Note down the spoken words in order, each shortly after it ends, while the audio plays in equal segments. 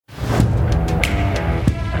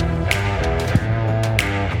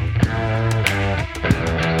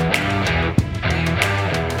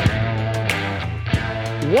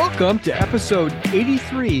Welcome to episode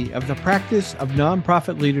 83 of the Practice of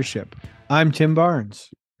Nonprofit Leadership. I'm Tim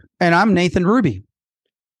Barnes. And I'm Nathan Ruby.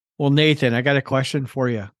 Well, Nathan, I got a question for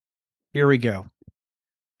you. Here we go.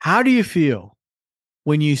 How do you feel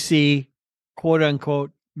when you see, quote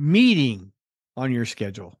unquote, meeting on your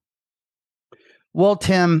schedule? Well,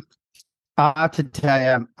 Tim, I have to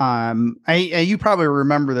tell you, you probably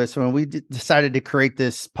remember this when we decided to create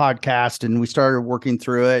this podcast and we started working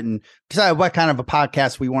through it and decided what kind of a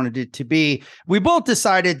podcast we wanted it to be. We both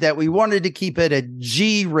decided that we wanted to keep it a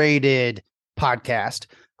G-rated podcast.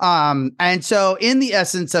 And so in the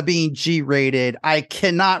essence of being G-rated, I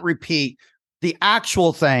cannot repeat the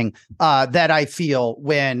actual thing that I feel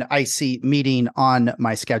when I see meeting on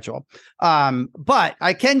my schedule. But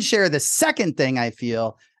I can share the second thing I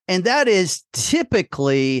feel, and that is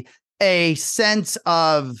typically a sense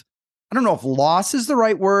of, I don't know if loss is the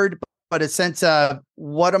right word, but a sense of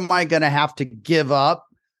what am I going to have to give up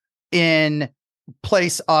in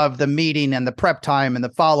place of the meeting and the prep time and the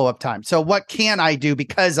follow-up time. So what can I do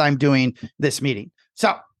because I'm doing this meeting?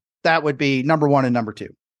 So that would be number one and number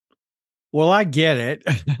two. Well, I get it.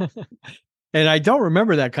 And I don't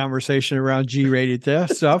remember that conversation around G-rated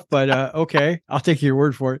stuff, but okay, I'll take your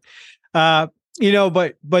word for it.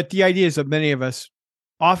 But the idea is that many of us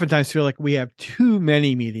oftentimes feel like we have too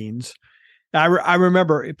many meetings. I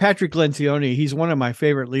remember Patrick Lencioni, he's one of my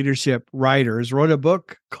favorite leadership writers, wrote a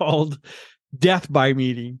book called Death by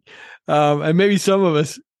Meeting. And maybe some of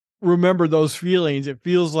us remember those feelings. It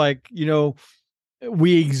feels like,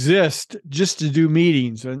 we exist just to do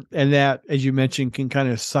meetings. And that, as you mentioned, can kind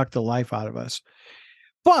of suck the life out of us.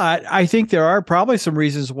 But I think there are probably some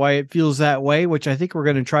reasons why it feels that way, which I think we're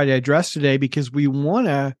going to try to address today because we want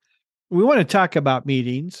to talk about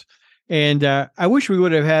meetings. And I wish we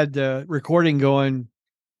would have had the recording going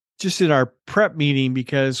just in our prep meeting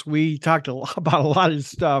because we talked about a lot of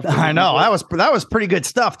stuff. I know that was pretty good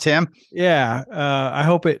stuff, Tim. Yeah, I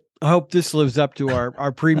hope this lives up to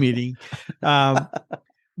our pre-meeting.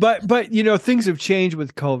 But things have changed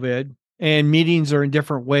with COVID. And meetings are in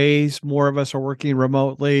different ways. More of us are working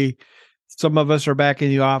remotely. Some of us are back in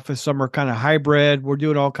the office. Some are kind of hybrid. We're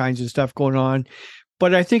doing all kinds of stuff going on.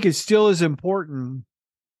 But I think it still is important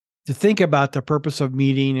to think about the purpose of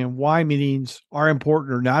meeting and why meetings are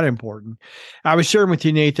important or not important. I was sharing with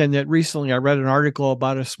you, Nathan, that recently I read an article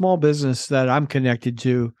about a small business that I'm connected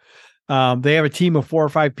to. They have a team of 4 or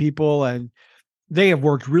 5 people, and they have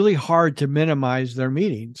worked really hard to minimize their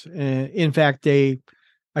meetings. In fact,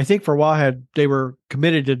 I think for a while they were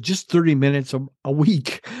committed to just 30 minutes a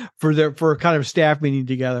week for a kind of staff meeting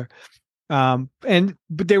together. But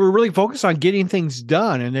they were really focused on getting things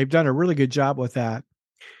done, and they've done a really good job with that.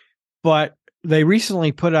 But they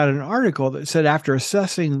recently put out an article that said after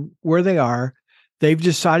assessing where they are, they've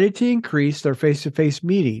decided to increase their face-to-face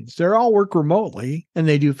meetings. They all work remotely and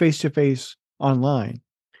they do face-to-face online.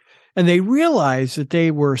 And they realized that they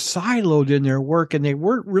were siloed in their work and they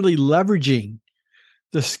weren't really leveraging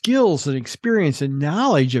the skills and experience and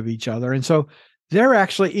knowledge of each other. And so they're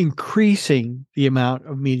actually increasing the amount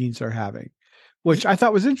of meetings they're having, which I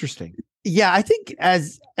thought was interesting. Yeah, I think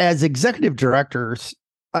as executive directors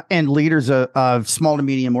and leaders of small to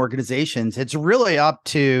medium organizations, it's really up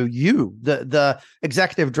to you, the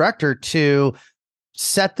executive director, to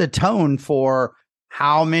set the tone for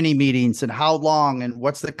how many meetings and how long and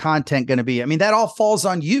what's the content going to be. I mean, that all falls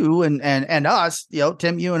on you and us,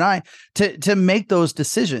 Tim, you and I, to make those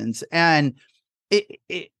decisions. And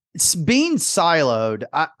it's being siloed.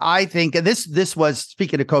 I think this was,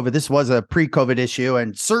 speaking of COVID, this was a pre-COVID issue,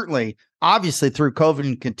 and certainly, obviously, through COVID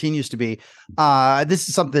and continues to be. This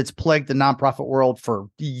is something that's plagued the nonprofit world for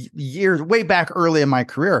years, way back early in my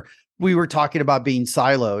career. We were talking about being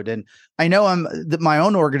siloed, and I know my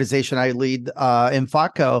own organization I lead,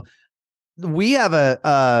 Infotco. We have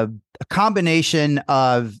a combination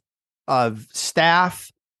of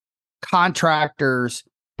staff, contractors,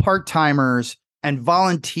 part-timers, and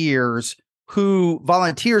volunteers who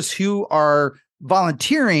are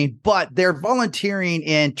volunteering, but they're volunteering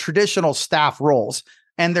in traditional staff roles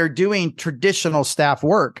and they're doing traditional staff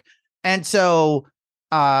work. And so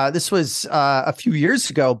this was a few years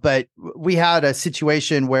ago, but we had a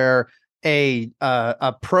situation where a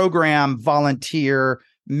program volunteer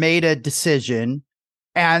made a decision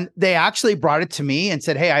and they actually brought it to me and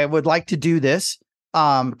said, "Hey, I would like to do this.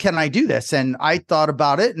 Can I do this?" And I thought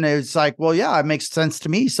about it and it was like, well, yeah, it makes sense to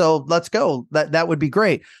me. So let's go. That would be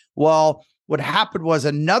great. Well, what happened was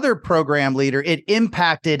another program leader, it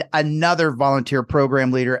impacted another volunteer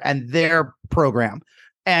program leader and their program.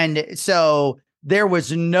 And so there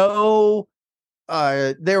was no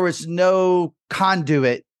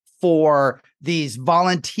conduit for these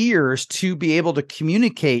volunteers to be able to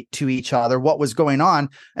communicate to each other what was going on.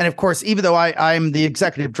 And of course, even though I'm the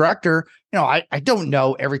executive director, I don't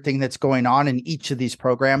know everything that's going on in each of these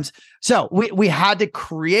programs. So we had to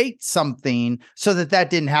create something so that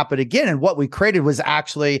didn't happen again. And what we created was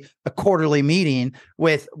actually a quarterly meeting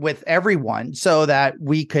with everyone so that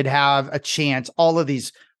we could have a chance, all of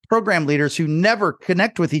these program leaders who never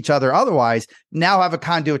connect with each other otherwise now have a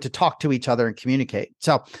conduit to talk to each other and communicate.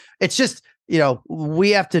 So it's just, we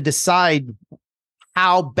have to decide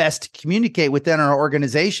how best to communicate within our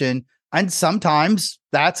organization. And sometimes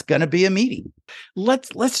that's going to be a meeting.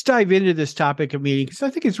 Let's dive into this topic of meeting, because I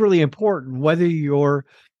think it's really important, whether you're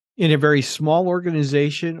in a very small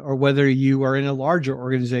organization or whether you are in a larger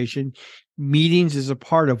organization. Meetings is a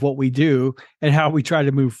part of what we do and how we try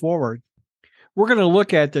to move forward. We're going to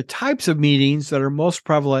look at the types of meetings that are most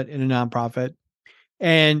prevalent in a nonprofit,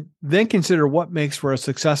 and then consider what makes for a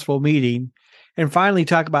successful meeting, and finally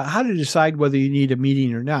talk about how to decide whether you need a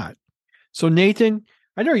meeting or not. So Nathan,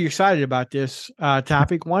 I know you're excited about this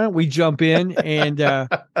topic. Why don't we jump in and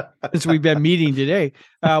since we've been meeting today,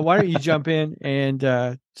 why don't you jump in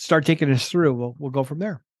and start taking us through? We'll go from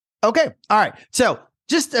there. Okay. All right. So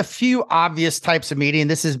just a few obvious types of meeting.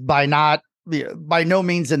 This is by no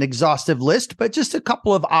means an exhaustive list, but just a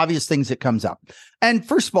couple of obvious things that comes up. And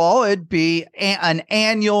first of all, it'd be an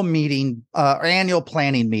annual meeting or annual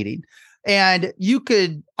planning meeting. And you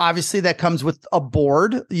could, obviously that comes with a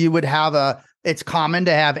board. You would have it's common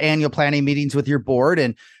to have annual planning meetings with your board.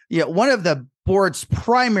 And one of the board's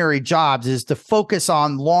primary jobs is to focus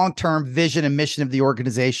on long-term vision and mission of the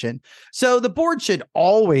organization. So the board should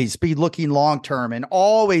always be looking long-term and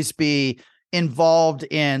always be involved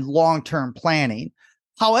in long-term planning.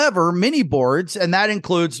 However, many boards, and that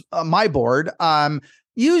includes my board,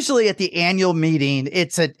 usually at the annual meeting,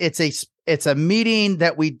 it's a meeting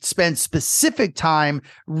that we spend specific time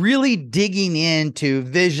really digging into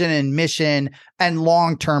vision and mission and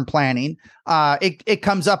long-term planning. It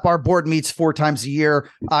comes up. Our board meets 4 times a year.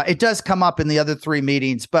 It does come up in the other 3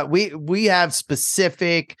 meetings, but we have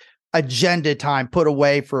specific agenda time put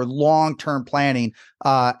away for long-term planning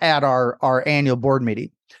at our annual board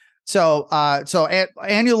meeting. So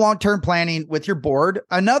annual long-term planning with your board.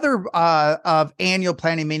 Another of annual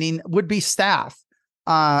planning meeting would be staff.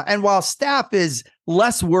 And while staff is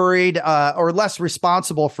less worried or less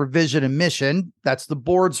responsible for vision and mission, that's the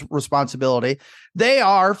board's responsibility. They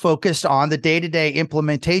are focused on the day-to-day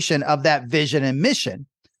implementation of that vision and mission.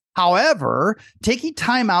 However, taking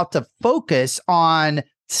time out to focus on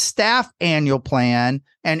staff annual plan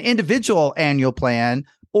and individual annual plan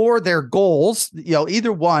or their goals,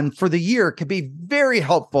 either one for the year could be very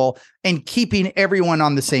helpful in keeping everyone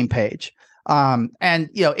on the same page. And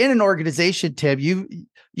in an organization, Tim,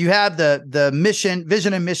 you have the mission,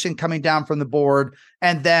 vision and mission coming down from the board,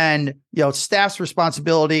 and then staff's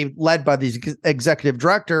responsibility, led by the executive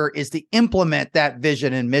director, is to implement that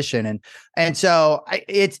vision and mission. And so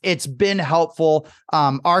it's been helpful.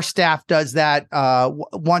 Our staff does that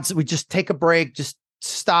once we just take a break, just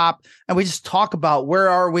stop, and we just talk about where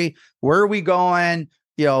are we going.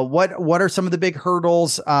 What are some of the big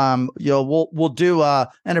hurdles? We'll do an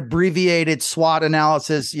abbreviated SWOT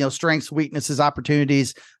analysis, strengths, weaknesses,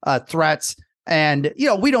 opportunities, threats. And,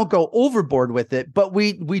 we don't go overboard with it, but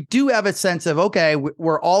we do have a sense of, okay,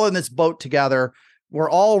 we're all in this boat together. We're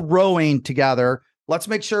all rowing together. Let's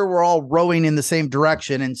make sure we're all rowing in the same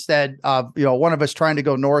direction instead of, one of us trying to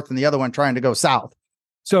go north and the other one trying to go south.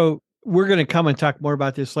 So we're going to come and talk more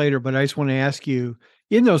about this later, but I just want to ask you,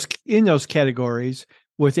 in those categories,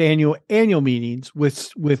 with annual meetings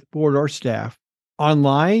with board or staff,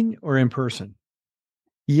 online or in person?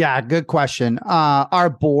 Yeah, good question. Our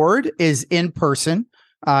board is in person.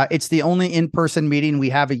 It's the only in-person meeting we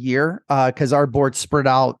have a year because our board's spread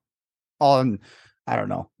out on, I don't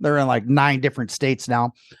know, they're in like 9 different states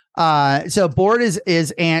now. So board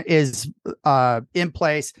is in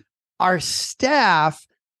place. Our staff,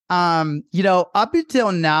 up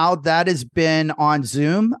until now, that has been on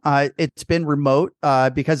Zoom. It's been remote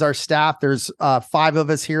because our staff, there's 5 of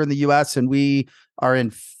us here in the U.S. and we are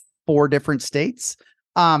in 4 different states.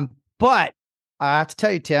 But I have to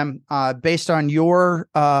tell you, Tim, based on your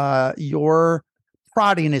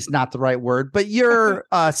prodding is not the right word, but your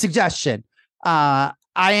suggestion, I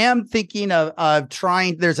am thinking of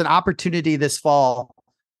trying. There's an opportunity this fall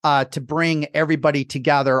to bring everybody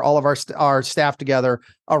together, all of our staff together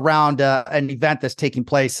around an event that's taking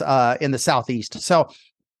place in the Southeast. So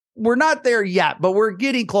we're not there yet, but we're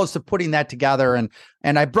getting close to putting that together.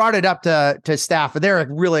 And I brought it up to staff, and they're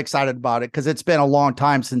really excited about it because it's been a long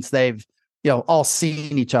time since they've all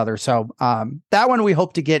seeing each other. So that one we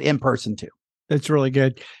hope to get in person too. That's really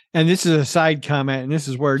good. And this is a side comment, and this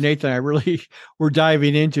is where Nathan and I really were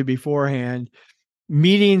diving into beforehand.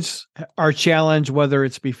 Meetings are challenged, whether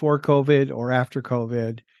it's before COVID or after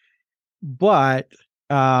COVID. But,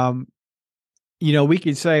 we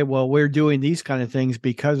could say, well, we're doing these kind of things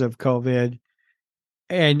because of COVID.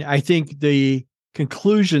 And I think the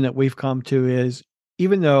conclusion that we've come to is,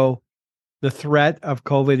 even though the threat of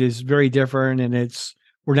COVID is very different and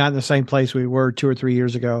we're not in the same place we were 2 or 3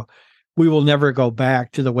 years ago, we will never go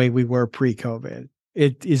back to the way we were pre-COVID.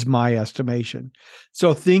 It is my estimation.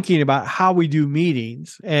 So thinking about how we do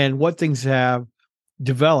meetings and what things have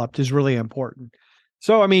developed is really important.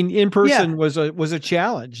 So, I mean, in person was a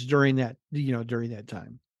challenge during that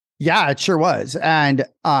time. Yeah, it sure was. And,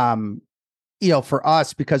 for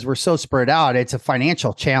us, because we're so spread out, it's a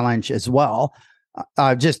financial challenge as well.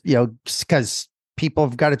 Just because people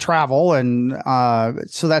have got to travel, and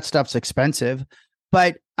so that stuff's expensive.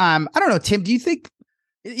 But I don't know, Tim, do you think,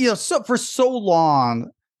 so for so long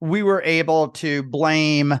we were able to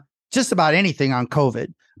blame just about anything on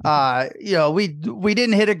COVID? We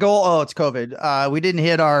didn't hit a goal. Oh, it's COVID. We didn't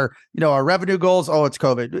hit our revenue goals. Oh, it's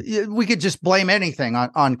COVID. We could just blame anything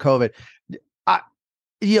on COVID.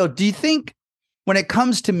 Do you think when it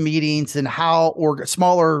comes to meetings and how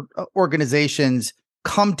smaller organizations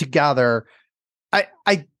come together,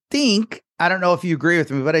 I think, I don't know if you agree with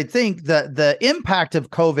me, but I think the impact of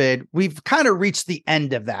COVID, we've kind of reached the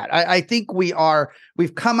end of that. I think we've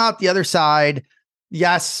come out the other side.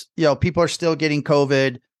 Yes, people are still getting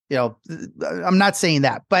COVID. I'm not saying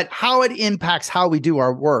that, but how it impacts how we do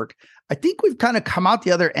our work, I think we've kind of come out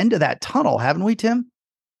the other end of that tunnel, haven't we, Tim?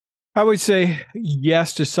 I would say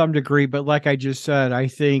yes to some degree, but like I just said, I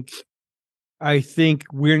think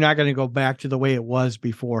we're not going to go back to the way it was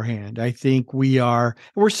beforehand. I think we're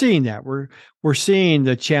seeing that. We're seeing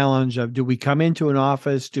the challenge of, do we come into an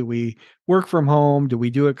office? Do we work from home? Do we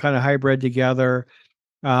do it kind of hybrid together?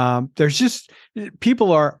 There's just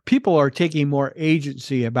people are taking more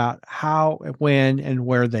agency about how, when, and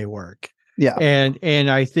where they work. Yeah. And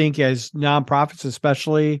I think as nonprofits,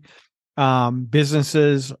 especially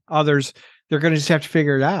businesses, others, they're going to just have to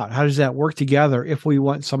figure it out. How does that work together if we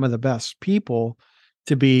want some of the best people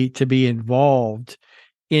to be involved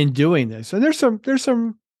in doing this? And there's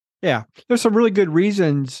some really good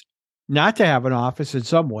reasons not to have an office in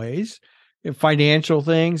some ways. Financial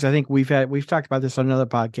things. I think we've talked about this on another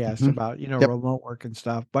podcast about, remote work and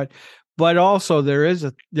stuff, but also there is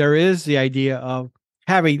the idea of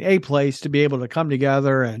having a place to be able to come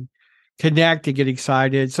together and connect and get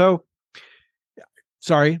excited. So,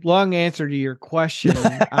 sorry, long answer to your question.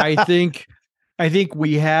 I think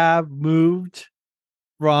we have moved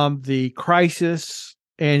from the crisis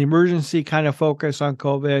and emergency kind of focus on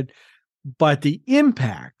COVID, but the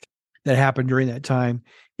impact that happened during that time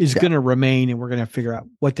is going to remain, and we're going to figure out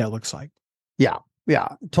what that looks like. Yeah.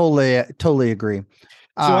 Totally agree.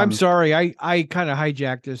 So I'm sorry, I kind of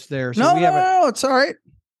hijacked this there. So no, it's all right.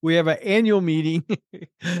 We have an annual meeting.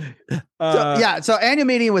 So annual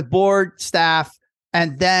meeting with board, staff,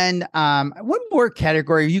 and then one more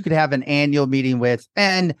category you could have an annual meeting with.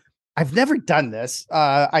 And I've never done this.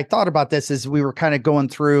 I thought about this as we were kind of going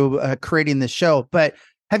through creating this show, but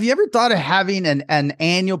have you ever thought of having an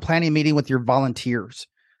annual planning meeting with your volunteers?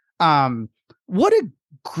 What a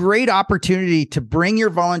great opportunity to bring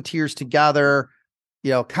your volunteers together,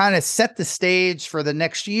 kind of set the stage for the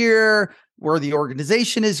next year, where the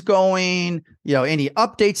organization is going, any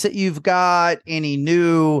updates that you've got, any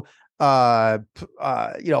new, any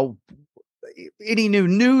new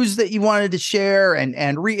news that you wanted to share,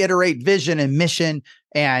 and reiterate vision and mission.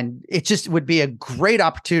 And it just would be a great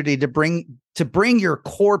opportunity to bring your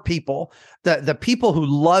core people, the people who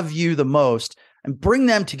love you the most, and bring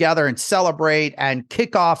them together and celebrate and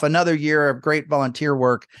kick off another year of great volunteer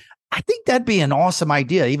work. I think that'd be an awesome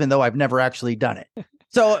idea, even though I've never actually done it.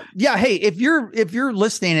 So yeah, hey, if you're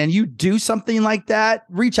listening and you do something like that,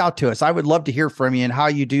 reach out to us. I would love to hear from you and how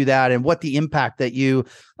you do that and what the impact that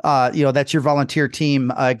that your volunteer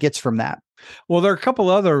team gets from that. Well, there are a couple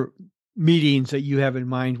other meetings that you have in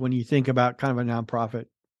mind when you think about kind of a nonprofit.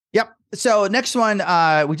 Yep. So next one,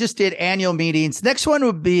 we just did annual meetings. Next one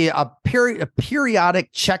would be a periodic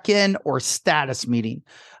check-in or status meeting.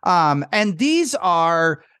 And these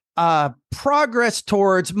are progress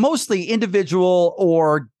towards mostly individual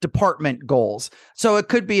or department goals. So it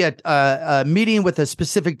could be a meeting with a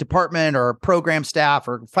specific department or program staff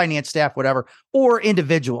or finance staff, whatever, or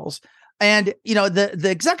individuals. And, the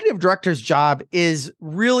executive director's job is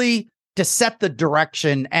really to set the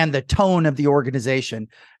direction and the tone of the organization.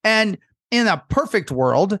 And in a perfect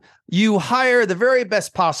world, you hire the very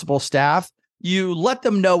best possible staff. You let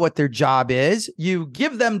them know what their job is. You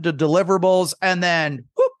give them the deliverables, and then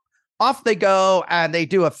whoop, off they go, and they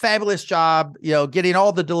do a fabulous job, getting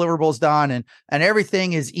all the deliverables done, and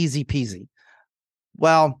everything is easy peasy.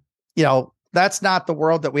 Well, that's not the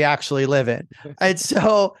world that we actually live in. And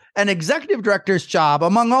so an executive director's job,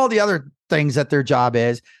 among all the other things that their job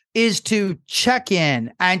is to check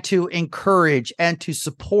in and to encourage and to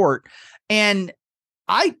support. And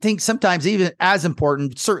I think sometimes even as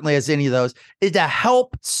important, certainly as any of those, is to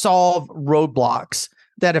help solve roadblocks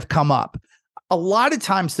that have come up. A lot of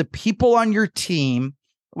times the people on your team,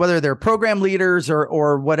 whether they're program leaders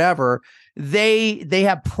or whatever, they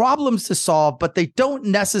have problems to solve, but they don't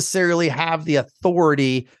necessarily have the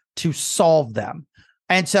authority to solve them.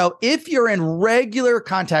 And so if you're in regular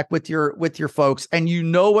contact with your folks and you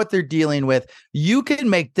know what they're dealing with, you can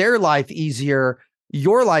make their life easier,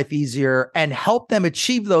 your life easier, and help them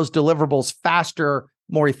achieve those deliverables faster,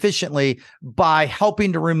 more efficiently by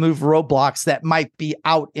helping to remove roadblocks that might be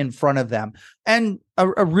out in front of them. And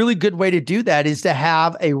a really good way to do that is to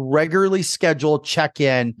have a regularly scheduled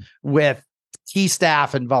check-in with key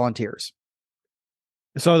staff and volunteers.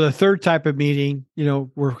 So the third type of meeting,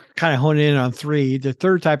 we're kind of honing in on 3. The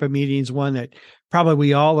third type of meeting is one that probably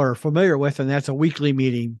we all are familiar with, and that's a weekly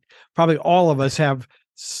meeting. Probably all of us have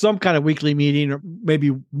some kind of weekly meeting, or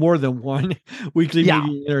maybe more than one weekly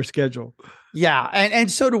meeting in our schedule. Yeah.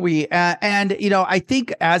 And so do we. I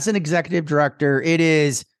think as an executive director, it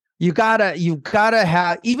is, you gotta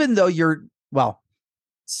have, even though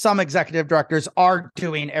some executive directors are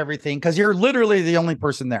doing everything because you're literally the only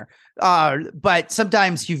person there. But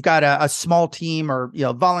sometimes you've got a small team or,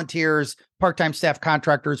 volunteers, part-time staff,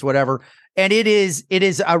 contractors, whatever. And it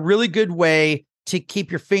is a really good way to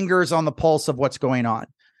keep your fingers on the pulse of what's going on.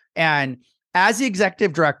 And as the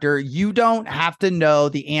executive director, you don't have to know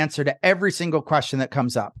the answer to every single question that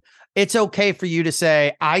comes up. It's okay for you to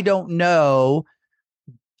say, I don't know.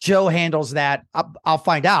 Joe handles that. I'll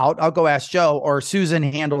find out. I'll go ask Joe, or Susan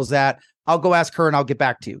handles that. I'll go ask her and I'll get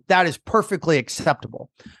back to you. That is perfectly acceptable.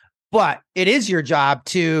 But it is your job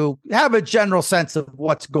to have a general sense of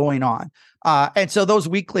what's going on. And so those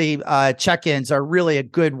weekly check-ins are really a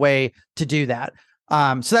good way to do that.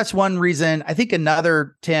 So that's one reason. I think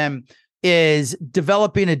another, Tim, is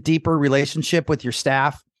developing a deeper relationship with your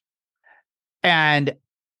staff. And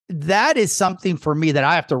that is something for me that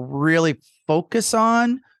I have to really focus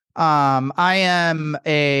on. I am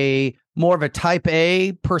more of a type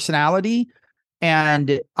A personality,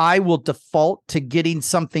 and I will default to getting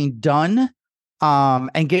something done,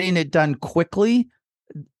 and getting it done quickly.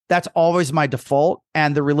 That's always my default.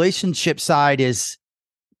 And the relationship side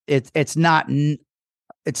it's not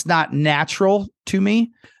natural to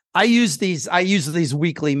me. I use these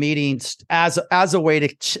weekly meetings as a way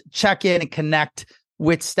to check in and connect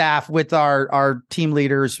with staff, with our team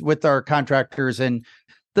leaders, with our contractors. And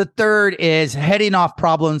the third is heading off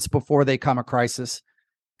problems before they come a crisis.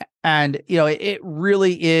 And, it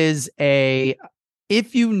really is if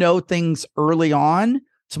you know things early on,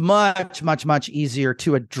 it's much, much, much easier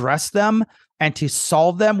to address them and to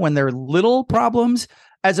solve them when they're little problems,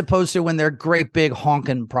 as opposed to when they're great big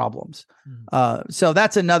honking problems. So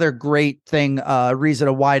that's another great thing,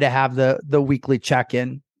 reason why to have the weekly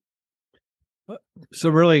check-in.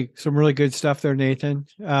 Some really good stuff there, Nathan.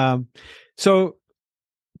 So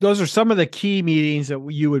those are some of the key meetings that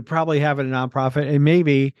you would probably have in a nonprofit. And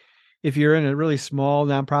maybe if you're in a really small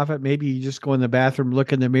nonprofit, maybe you just go in the bathroom,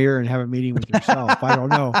 look in the mirror, and have a meeting with yourself. I don't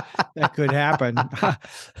know. That could happen.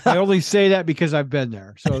 I only say that because I've been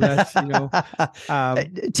there. So that's,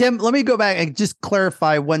 Tim, let me go back and just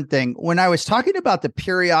clarify one thing. When I was talking about the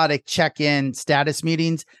periodic check-in status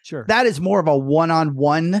meetings, sure, that is more of a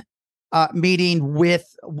one-on-one meeting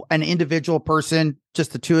with an individual person,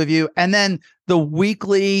 just the two of you. And then the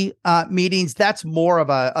weekly meetings, that's more of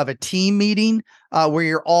a team meeting where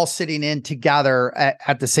you're all sitting in together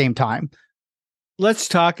at the same time. Let's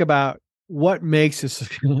talk about what makes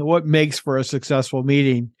for a successful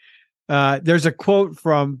meeting. There's a quote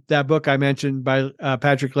from that book I mentioned by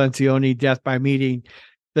Patrick Lencioni, Death by Meeting,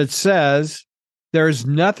 that says, "There's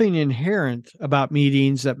nothing inherent about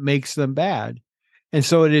meetings that makes them bad. And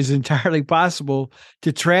so it is entirely possible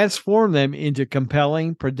to transform them into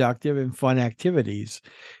compelling, productive, and fun activities."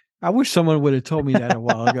 I wish someone would have told me that a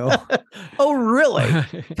while ago. Oh, really?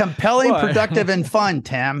 Compelling, productive, and fun,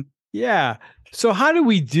 Tim. Yeah. So how do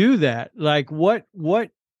we do that? Like what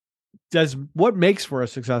makes for a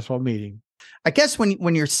successful meeting? I guess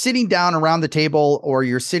when you're sitting down around the table, or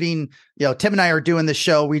you're sitting, Tim and I are doing the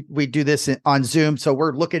show. We do this on Zoom, so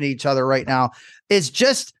we're looking at each other right now. It's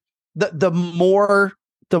just the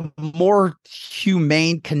more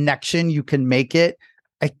humane connection you can make it.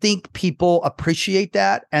 I think people appreciate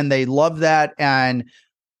that and they love that. And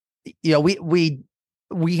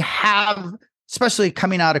we have, especially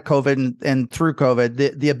coming out of COVID and through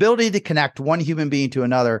COVID, the ability to connect one human being to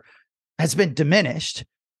another has been diminished.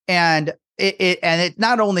 And it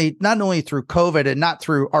not only through COVID and not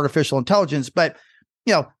through artificial intelligence, but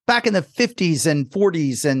back in the 50s and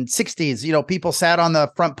 40s and 60s, people sat on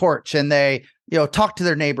the front porch and they, talked to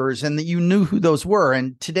their neighbors and you knew who those were.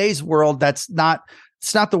 And today's world, it's not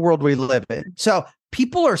the world we live in. So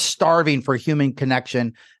people are starving for human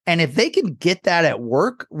connection. And if they can get that at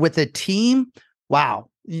work with a team, wow,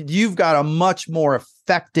 you've got a much more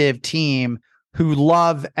effective team who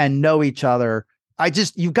love and know each other.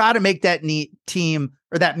 You've got to make that team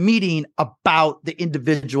or that meeting about the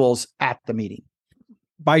individuals at the meeting.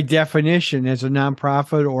 By definition, as a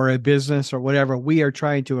nonprofit or a business or whatever, we are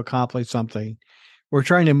trying to accomplish something. We're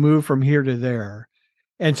trying to move from here to there.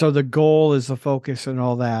 And so the goal is the focus and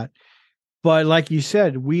all that. But like you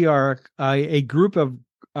said, we are a group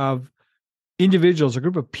of individuals, a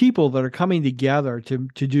group of people that are coming together to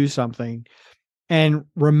do something and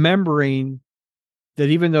remembering that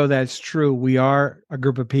even though that's true, we are a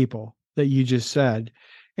group of people that you just said.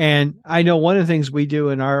 And I know one of the things we do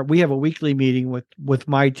we have a weekly meeting with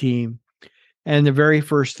my team. And the very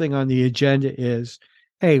first thing on the agenda is,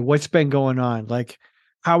 hey, what's been going on? Like,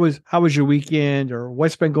 how was your weekend, or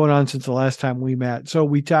what's been going on since the last time we met? So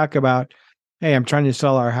we talk about, hey, I'm trying to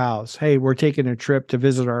sell our house. Hey, we're taking a trip to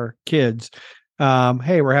visit our kids.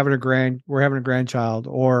 Hey, we're having a grandchild,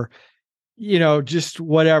 or, just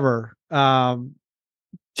whatever,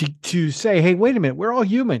 to say, hey, wait a minute, we're all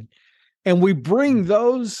human. And we bring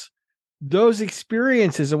those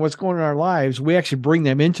experiences and what's going on in our lives, we actually bring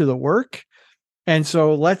them into the work. And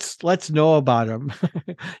so let's know about them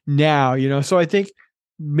now, So I think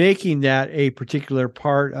making that a particular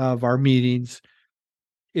part of our meetings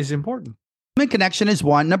is important. Human connection is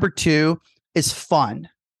one. Number two is fun.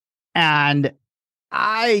 And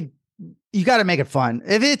you got to make it fun.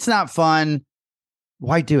 If it's not fun,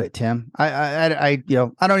 why do it, Tim? I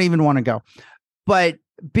don't even want to go. But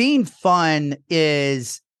being fun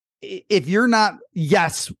is, if you're not,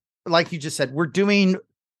 yes, like you just said, we're doing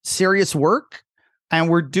serious work and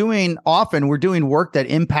we're doing work that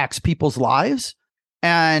impacts people's lives.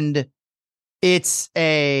 And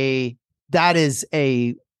that is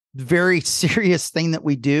a very serious thing that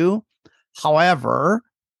we do. However,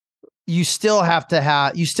 you still have to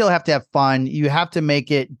have fun. You have to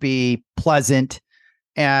make it be pleasant.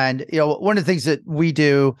 And, one of the things that we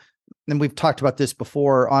do, and we've talked about this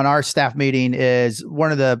before on our staff meeting, is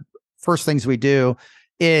one of the first things we do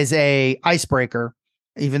is a icebreaker.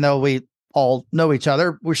 Even though we all know each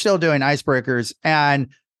other, we're still doing icebreakers. And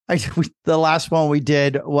the last one we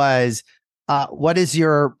did was, what is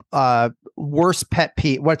your worst pet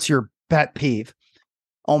peeve? What's your pet peeve?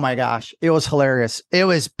 Oh my gosh, it was hilarious. It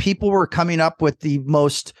was, people were coming up with the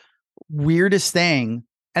most weirdest thing.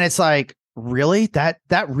 And it's like, really?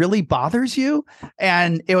 That really bothers you?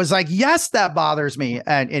 And it was like, yes, that bothers me.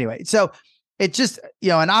 And anyway, so it's just,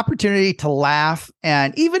 an opportunity to laugh.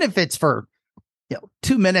 And even if it's for,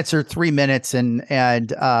 2 minutes or 3 minutes. And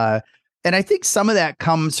I think some of that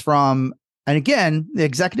comes from, and again, the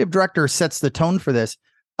executive director sets the tone for this,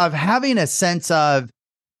 of having a sense of,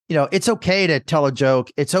 it's okay to tell a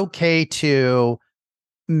joke. It's okay to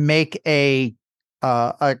make a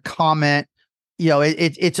comment.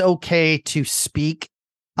 It's okay to speak.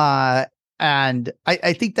 And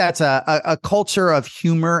I think that's a culture of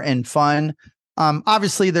humor and fun.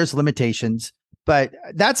 Obviously there's limitations, but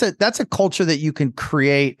that's a culture that you can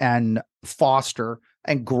create and foster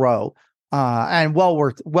and grow, and well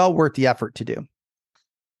worth the effort to do.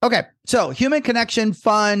 Okay. So human connection,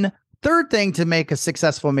 fun. Third thing to make a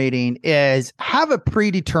successful meeting is have a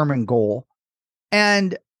predetermined goal.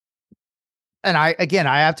 And I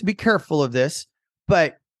have to be careful of this,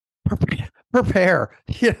 but prepare,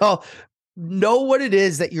 know what it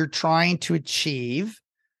is that you're trying to achieve,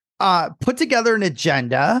 put together an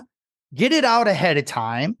agenda, get it out ahead of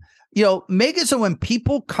time, make it so when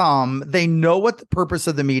people come, they know what the purpose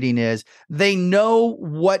of the meeting is. They know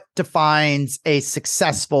what defines a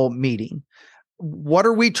successful meeting. What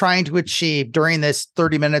are we trying to achieve during this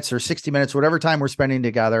 30 minutes or 60 minutes, whatever time we're spending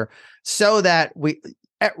together, so that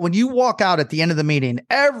when you walk out at the end of the meeting,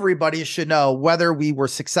 everybody should know whether we were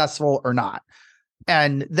successful or not.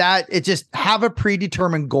 And that it just have a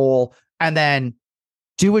predetermined goal and then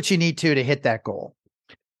do what you need to hit that goal.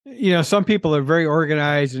 Some people are very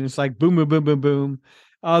organized and it's like boom, boom, boom, boom, boom.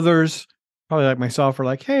 Others probably like myself are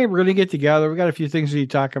like, hey, we're going to get together. We got a few things we need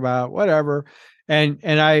to talk about, whatever. And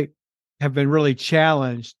I have been really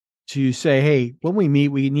challenged to say, hey, when we meet,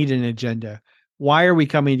 we need an agenda. Why are we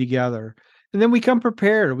coming together? And then we come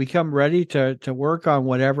prepared. We come ready to work on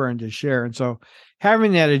whatever and to share. And so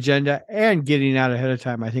having that agenda and getting out ahead of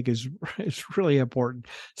time, I think is really important,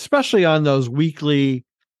 especially on those weekly,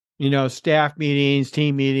 staff meetings,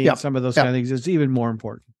 team meetings, some of those kind of things. It's even more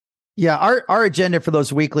important. Yeah, our agenda for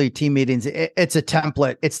those weekly team meetings, it's a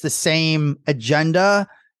template. It's the same agenda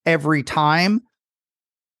every time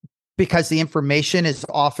because the information is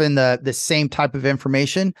often the same type of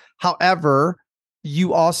information. However,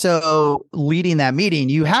 you also leading that meeting,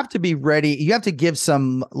 you have to be ready. You have to give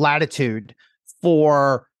some latitude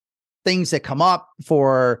for things that come up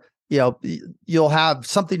for, you'll have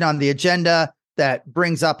something on the agenda that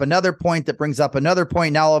brings up another point that brings up another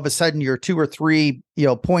point. Now, all of a sudden you're 2 or 3,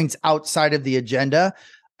 points outside of the agenda.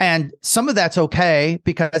 And some of that's okay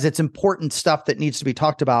because it's important stuff that needs to be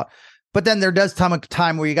talked about. But then there does come a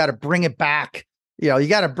time where you got to bring it back. You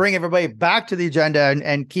got to bring everybody back to the agenda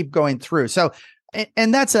and keep going through. So,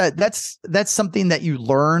 and that's something that you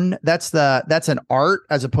learn. That's an art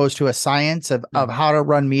as opposed to a science of how to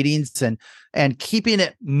run meetings and keeping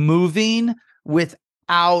it moving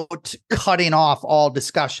without cutting off all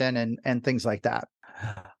discussion and things like that.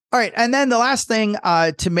 All right. And then the last thing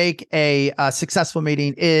to make a successful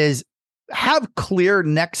meeting is have clear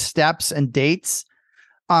next steps and dates.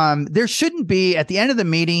 There shouldn't be at the end of the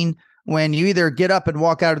meeting when you either get up and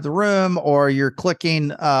walk out of the room or you're clicking,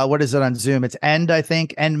 what is it on Zoom? It's end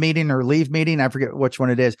meeting or leave meeting. I forget which one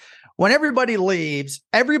it is. When everybody leaves,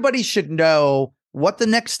 everybody should know what the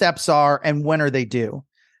next steps are and when are they due.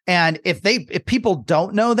 And if people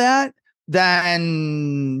don't know that,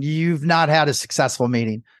 then you've not had a successful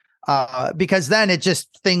meeting, because then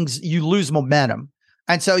you lose momentum.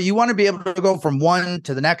 And so you want to be able to go from one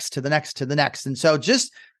to the next, to the next, to the next. And so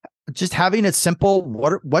just having it simple,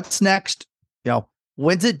 what's next,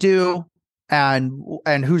 when's it due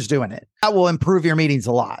and who's doing it, that will improve your meetings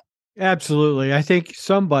a lot. Absolutely. I think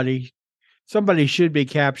somebody should be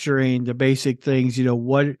capturing the basic things,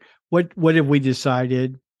 what have we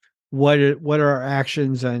decided? What are our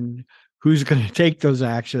actions and who's going to take those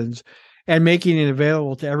actions, and making it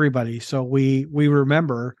available to everybody. So we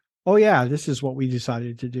remember, oh yeah, this is what we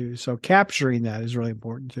decided to do. So capturing that is really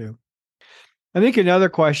important too. I think another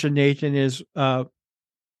question, Nathan, is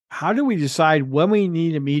how do we decide when we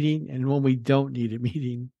need a meeting and when we don't need a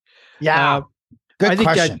meeting? Yeah. Good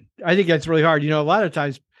question. I think that's really hard. A lot of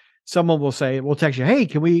times someone will text you, hey,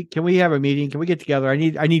 can we have a meeting? Can we get together? I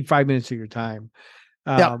need 5 minutes of your time.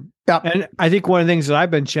 And I think one of the things that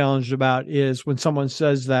I've been challenged about is when someone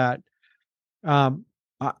says that, I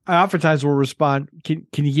oftentimes will respond, can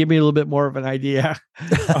you give me a little bit more of an idea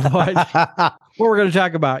of what we're going to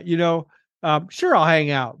talk about? Sure, I'll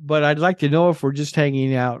hang out, but I'd like to know if we're just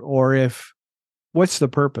hanging out or what's the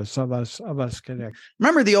purpose of us connecting.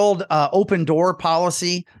 Remember the old open door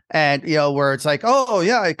policy, and where it's like, oh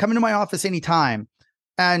yeah, come into my office anytime.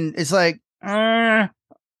 And it's like, I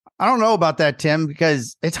don't know about that, Tim,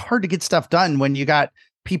 because it's hard to get stuff done when you got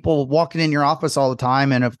people walking in your office all the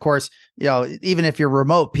time. And of course, even if you're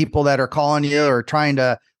remote, people that are calling you or trying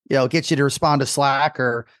to, get you to respond to Slack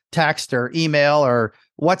or text or email or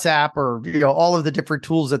WhatsApp or, all of the different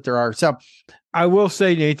tools that there are. So I will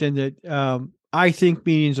say, Nathan, that I think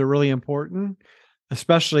meetings are really important,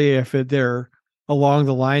 especially if they're along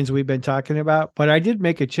the lines we've been talking about. But I did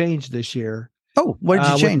make a change this year. Oh, what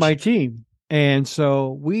did you change? With my team. And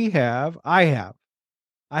so I have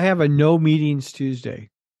a no meetings Tuesday.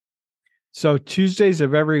 So Tuesdays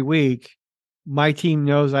of every week, my team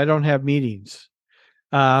knows I don't have meetings,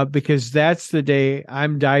 because that's the day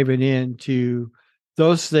I'm diving into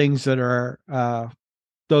those things that are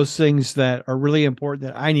really important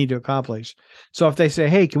that I need to accomplish. So if they say,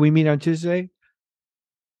 hey, can we meet on Tuesday?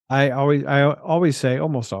 I always say,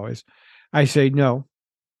 almost always, I say no.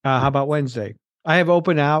 How about Wednesday? I have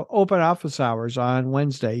open office hours on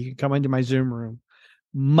Wednesday. You can come into my Zoom room.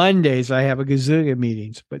 Mondays, I have a gazillion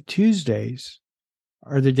meetings, but Tuesdays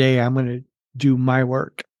are the day I'm going to do my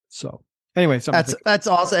work. So anyway, that's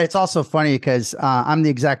also, it's also funny because I'm the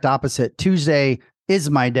exact opposite. Tuesday is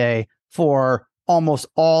my day for almost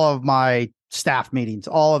all of my staff meetings.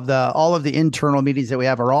 All of the internal meetings that we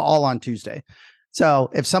have are all on Tuesday. So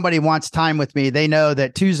if somebody wants time with me, they know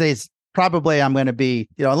that Tuesdays probably I'm going to be,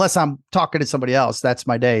 unless I'm talking to somebody else, that's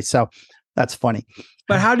my day. So that's funny.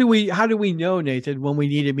 But how do we know, Nathan, when we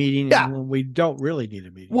need a meeting and when we don't really need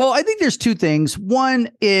a meeting? Well, I think there's two things.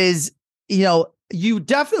 One is, you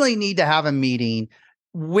definitely need to have a meeting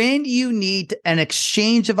when you need an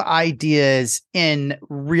exchange of ideas in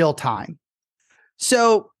real time.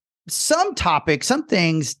 So some topics, some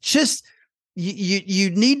things just you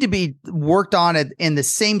need to be worked on it in the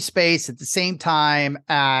same space at the same time.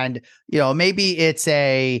 And, maybe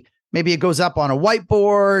it goes up on a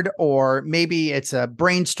whiteboard, or maybe it's a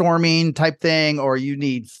brainstorming type thing, or you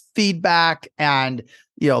need feedback, and,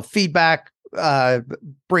 feedback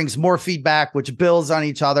brings more feedback, which builds on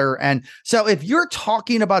each other. And so if you're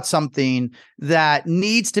talking about something that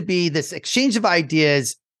needs to be this exchange of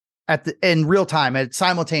ideas in real time and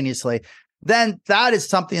simultaneously, then that is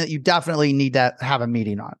something that you definitely need to have a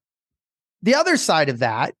meeting on. The other side of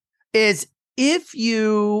that is if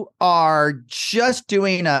you are just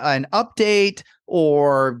doing an update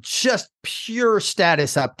or just pure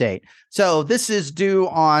status update. So this is due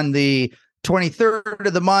on the 23rd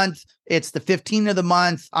of the month. It's the 15th of the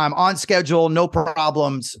month. I'm on schedule, no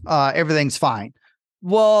problems. Everything's fine.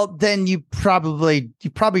 Well, then you probably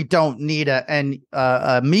don't need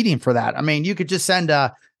a meeting for that. I mean, you could just send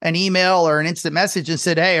an email or an instant message and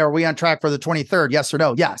said, "Hey, are we on track for the 23rd? Yes or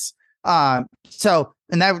no?" Yes.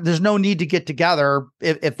 There's no need to get together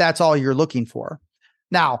if that's all you're looking for.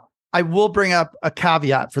 Now, I will bring up a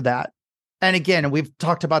caveat for that. And again, we've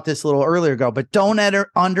talked about this a little earlier ago, but don't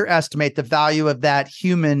underestimate the value of that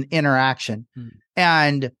human interaction.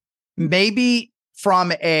 And maybe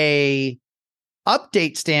from a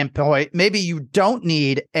update standpoint, maybe you don't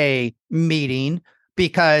need a meeting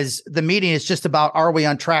because the meeting is just about, are we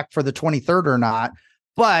on track for the 23rd or not?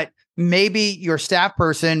 But maybe your staff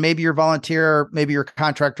person, maybe your volunteer, maybe your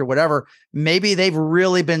contractor, whatever, maybe they've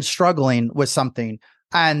really been struggling with something.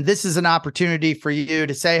 And this is an opportunity for you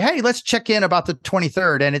to say, "Hey, let's check in about the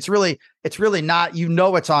 23rd. And it's really not,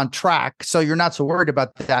 it's on track. So you're not so worried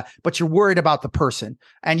about that, but you're worried about the person.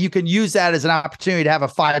 And you can use that as an opportunity to have a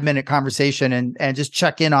 5-minute conversation and just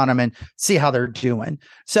check in on them and see how they're doing.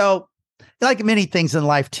 So like many things in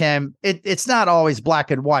life, Tim, it's not always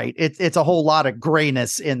black and white. It's a whole lot of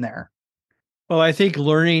grayness in there. Well, I think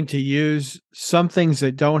learning to use some things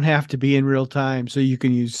that don't have to be in real time. So you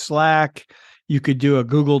can use Slack. You could do a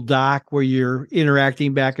Google Doc where you're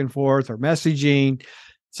interacting back and forth or messaging,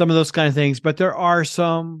 some of those kind of things. But there are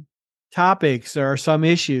some topics, there are some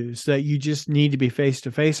issues that you just need to be face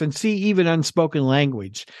to face and see even unspoken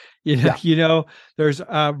language. There's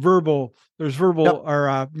verbal or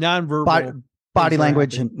nonverbal body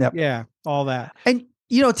language and all that. And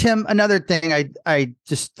Tim, another thing I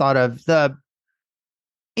just thought of,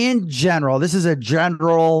 in general, this is a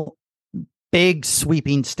general big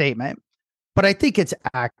sweeping statement, but I think it's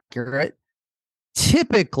accurate.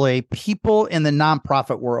 Typically, people in the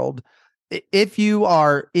nonprofit world, if you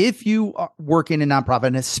are working in nonprofit,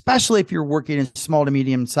 and especially if you're working in small to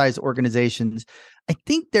medium sized organizations, I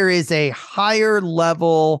think there is a higher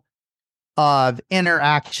level of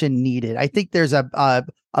interaction needed. I think there's a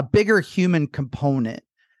bigger human component.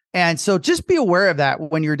 And so just be aware of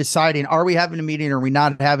that when you're deciding, are we having a meeting or are we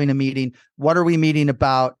not having a meeting? What are we meeting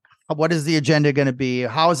about? What is the agenda going to be?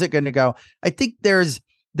 How is it going to go? I think there is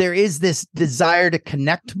this desire to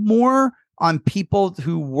connect more on people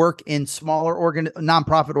who work in smaller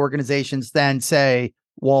nonprofit organizations than, say,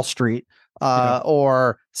 Wall Street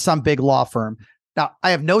or some big law firm. Now,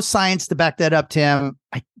 I have no science to back that up, Tim,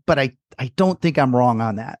 but I don't think I'm wrong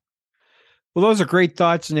on that. Well, those are great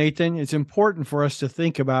thoughts, Nathan. It's important for us to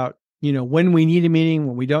think about, when we need a meeting,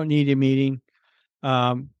 when we don't need a meeting.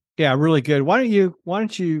 Yeah, really good. Why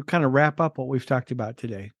don't you kind of wrap up what we've talked about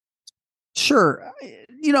today? Sure.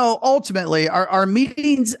 Ultimately, are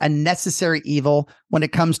meetings a necessary evil when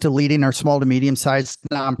it comes to leading our small to medium-sized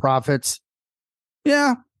nonprofits?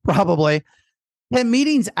 Yeah, probably. Can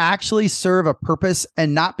meetings actually serve a purpose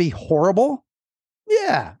and not be horrible?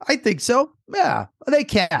 Yeah, I think so. Yeah, they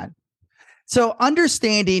can. So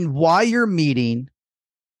understanding why you're meeting,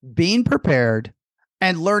 being prepared,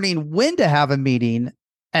 and learning when to have a meeting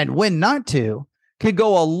and when not to could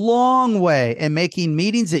go a long way in making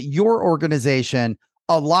meetings at your organization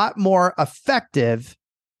a lot more effective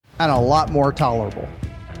and a lot more tolerable.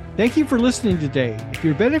 Thank you for listening today. If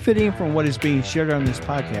you're benefiting from what is being shared on this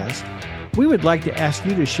podcast, we would like to ask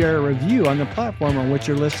you to share a review on the platform on which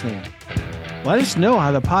you're listening. Let us know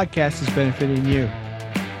how the podcast is benefiting you.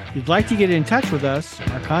 If you'd like to get in touch with us,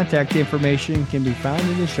 our contact information can be found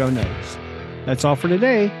in the show notes. That's all for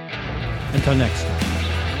today. Until next time.